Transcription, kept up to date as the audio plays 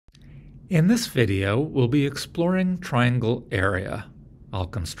In this video, we'll be exploring triangle area. I'll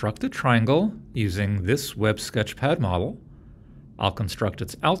construct a triangle using this web sketchpad model. I'll construct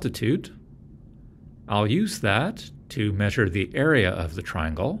its altitude. I'll use that to measure the area of the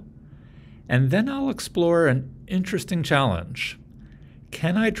triangle. And then I'll explore an interesting challenge.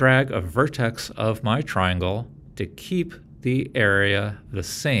 Can I drag a vertex of my triangle to keep the area the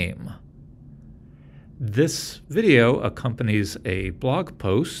same? This video accompanies a blog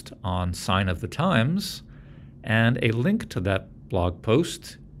post on Sign of the Times, and a link to that blog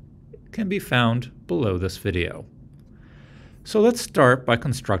post can be found below this video. So let's start by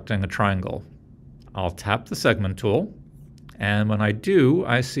constructing a triangle. I'll tap the segment tool, and when I do,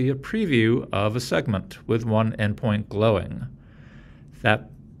 I see a preview of a segment with one endpoint glowing. That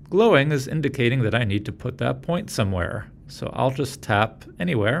glowing is indicating that I need to put that point somewhere. So I'll just tap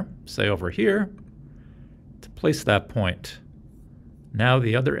anywhere, say over here, to place that point. Now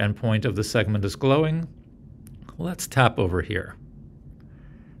the other endpoint of the segment is glowing. Let's tap over here.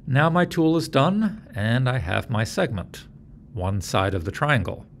 Now my tool is done, and I have my segment, one side of the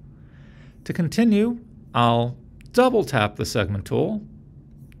triangle. To continue, I'll double tap the segment tool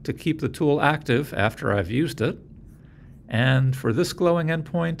to keep the tool active after I've used it. And for this glowing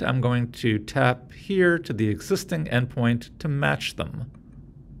endpoint, I'm going to tap here to the existing endpoint to match them.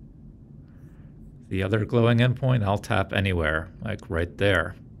 The other glowing endpoint, I'll tap anywhere, like right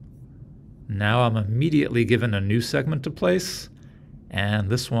there. Now I'm immediately given a new segment to place, and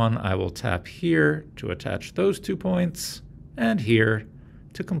this one I will tap here to attach those 2 points, and here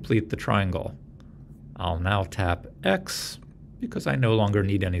to complete the triangle. I'll now tap X because I no longer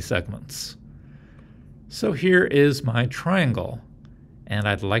need any segments. So here is my triangle, and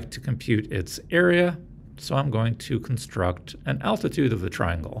I'd like to compute its area, so I'm going to construct an altitude of the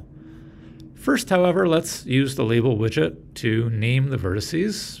triangle. First, however, let's use the label widget to name the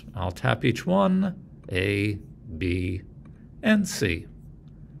vertices. I'll tap each one, A, B, and C.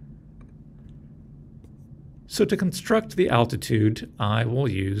 So to construct the altitude, I will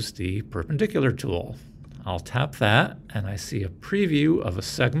use the perpendicular tool. I'll tap that, and I see a preview of a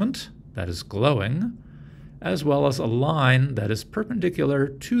segment that is glowing, as well as a line that is perpendicular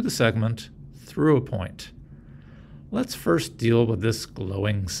to the segment through a point. Let's first deal with this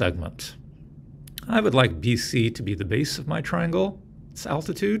glowing segment. I would like BC to be the base of my triangle, its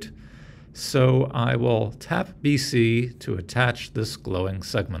altitude, so I will tap BC to attach this glowing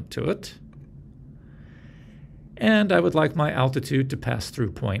segment to it. And I would like my altitude to pass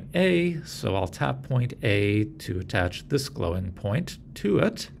through point A, so I'll tap point A to attach this glowing point to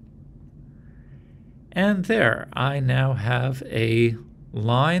it. And there, I now have a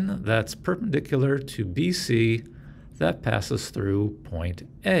line that's perpendicular to BC that passes through point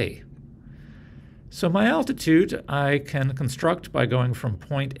A. So my altitude I can construct by going from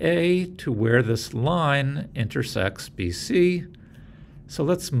point A to where this line intersects BC. So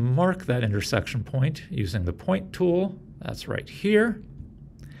let's mark that intersection point using the point tool. That's right here.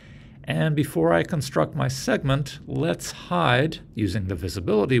 And before I construct my segment, let's hide, using the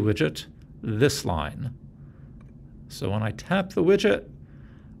visibility widget, this line. So when I tap the widget,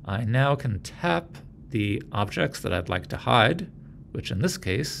 I now can tap the objects that I'd like to hide, which in this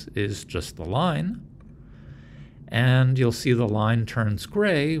case is just the line. And you'll see the line turns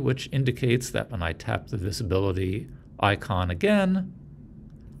gray, which indicates that when I tap the visibility icon again,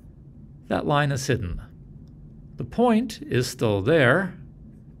 that line is hidden. The point is still there,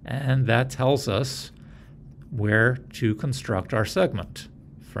 and that tells us where to construct our segment,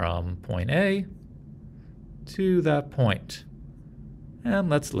 from point A to that point. And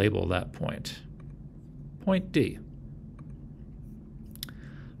let's label that point, point D.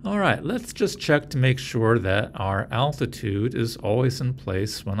 All right, let's just check to make sure that our altitude is always in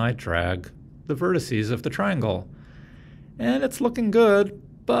place when I drag the vertices of the triangle. And it's looking good,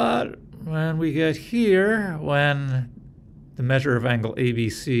 but when we get here, when the measure of angle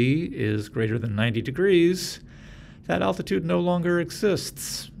ABC is greater than 90 degrees, that altitude no longer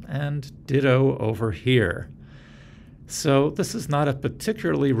exists, and ditto over here. So this is not a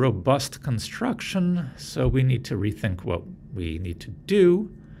particularly robust construction, so we need to rethink what we need to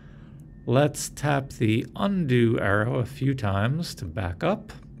do. Let's tap the undo arrow a few times to back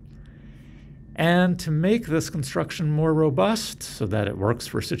up. And to make this construction more robust so that it works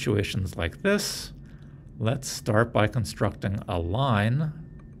for situations like this, let's start by constructing a line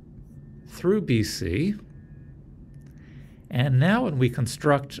through BC. And now when we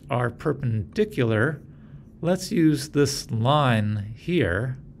construct our perpendicular, let's use this line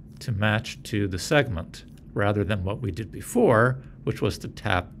here to match to the segment, rather than what we did before, which was to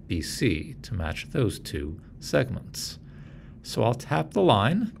tap BC to match those two segments. So I'll tap the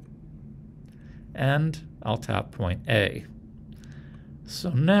line, and I'll tap point A. So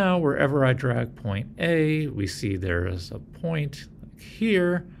now wherever I drag point A, we see there is a point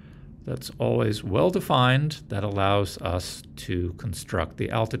here that's always well defined that allows us to construct the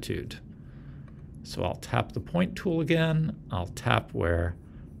altitude. So I'll tap the point tool again. I'll tap where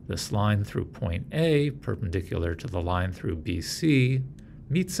this line through point A, perpendicular to the line through BC,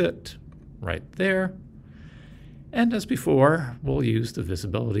 meets it right there. And as before, we'll use the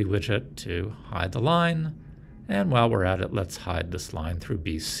visibility widget to hide the line. And while we're at it, let's hide this line through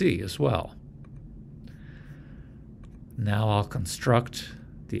BC as well. Now I'll construct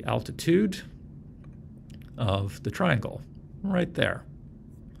the altitude of the triangle right there.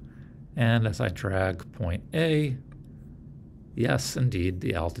 And as I drag point A, yes, indeed,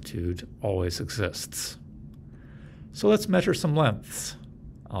 the altitude always exists. So let's measure some lengths.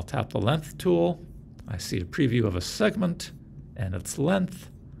 I'll tap the length tool. I see a preview of a segment and its length.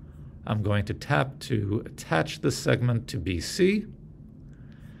 I'm going to tap to attach this segment to BC.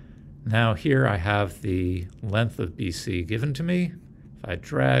 Now here I have the length of BC given to me. If I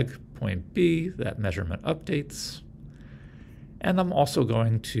drag point B, that measurement updates. And I'm also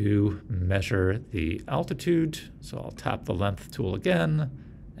going to measure the altitude. So I'll tap the length tool again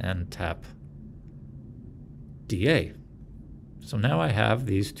and tap dA. So now I have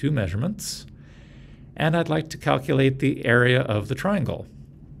these two measurements, and I'd like to calculate the area of the triangle.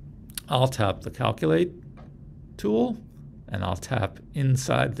 I'll tap the calculate tool, and I'll tap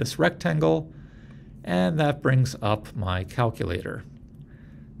inside this rectangle, and that brings up my calculator.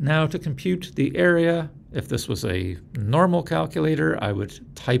 Now to compute the area, if this was a normal calculator, I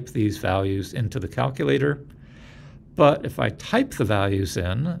would type these values into the calculator. But if I type the values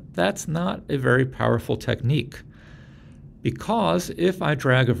in, that's not a very powerful technique, because if I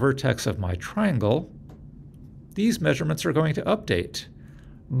drag a vertex of my triangle, these measurements are going to update,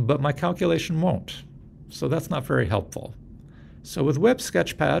 but my calculation won't. So that's not very helpful. So with Web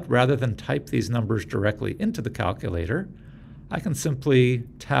Sketchpad, rather than type these numbers directly into the calculator, I can simply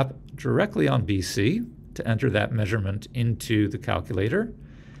tap directly on BC to enter that measurement into the calculator,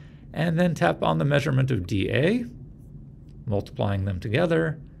 and then tap on the measurement of dA, multiplying them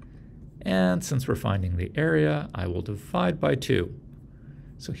together, and since we're finding the area, I will divide by 2.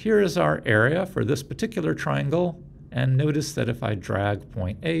 So here is our area for this particular triangle, and notice that if I drag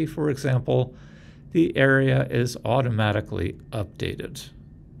point A, for example, the area is automatically updated.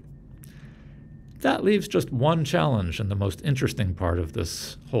 That leaves just one challenge, and the most interesting part of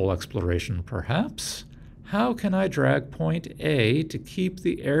this whole exploration, perhaps. How can I drag point A to keep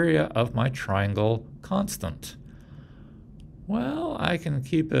the area of my triangle constant? Well, I can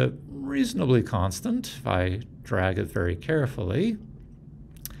keep it reasonably constant if I drag it very carefully.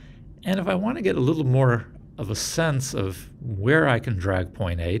 And if I want to get a little more of a sense of where I can drag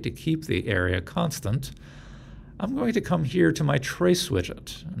point A to keep the area constant, I'm going to come here to my trace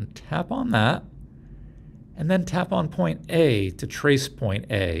widget and tap on that, and then tap on point A to trace point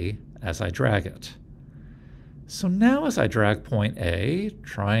A as I drag it. So now as I drag point A,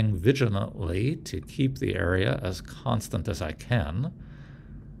 trying vigilantly to keep the area as constant as I can,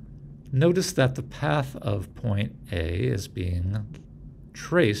 notice that the path of point A is being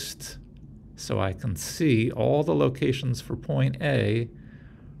traced so I can see all the locations for point A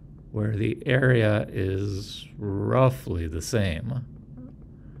where the area is roughly the same.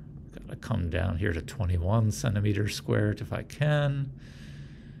 Gotta come down here to 21 centimeters squared if I can.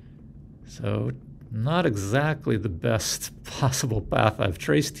 So not exactly the best possible path I've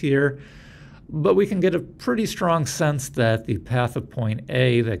traced here, but we can get a pretty strong sense that the path of point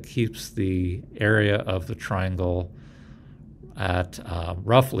A that keeps the area of the triangle at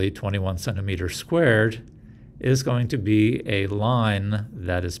roughly 21 centimeters squared is going to be a line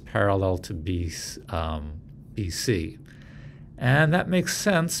that is parallel to BC. And that makes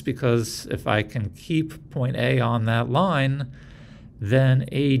sense because if I can keep point A on that line, then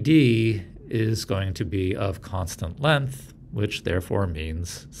AD is going to be of constant length, which therefore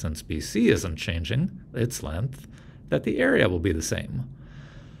means, since BC isn't changing its length, that the area will be the same.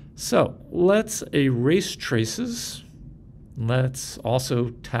 So let's erase traces. Let's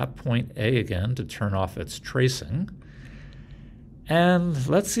also tap point A again to turn off its tracing. And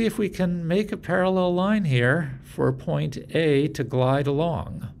let's see if we can make a parallel line here for point A to glide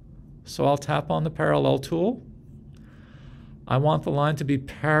along. So I'll tap on the parallel tool. I want the line to be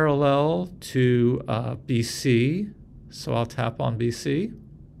parallel to BC, so I'll tap on BC.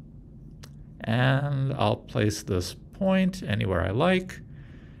 And I'll place this point anywhere I like.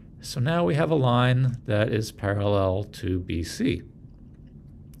 So now we have a line that is parallel to BC.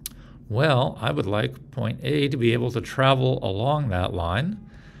 Well, I would like point A to be able to travel along that line,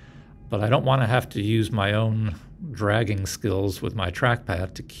 but I don't want to have to use my own dragging skills with my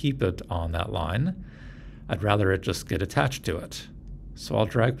trackpad to keep it on that line. I'd rather it just get attached to it. So I'll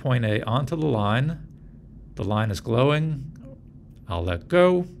drag point A onto the line. The line is glowing. I'll let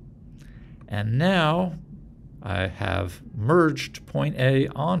go. And now I have merged point A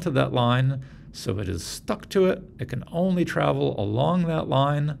onto that line, so it is stuck to it. It can only travel along that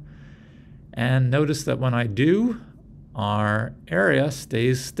line. And notice that when I do, our area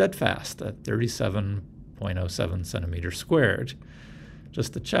stays steadfast at 37.07 centimeters squared.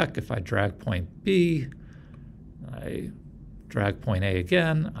 Just to check, if I drag point B, I drag point A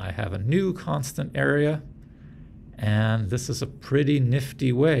again, I have a new constant area. And this is a pretty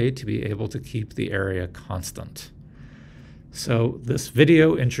nifty way to be able to keep the area constant. So this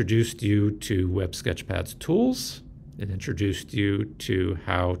video introduced you to Web Sketchpad's tools. It introduced you to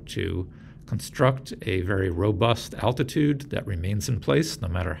how to construct a very robust altitude that remains in place no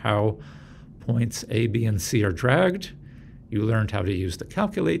matter how points A, B, and C are dragged. You learned how to use the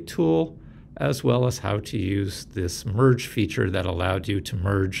Calculate tool, as well as how to use this merge feature that allowed you to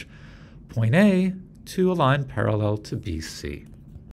merge point A to a line parallel to BC.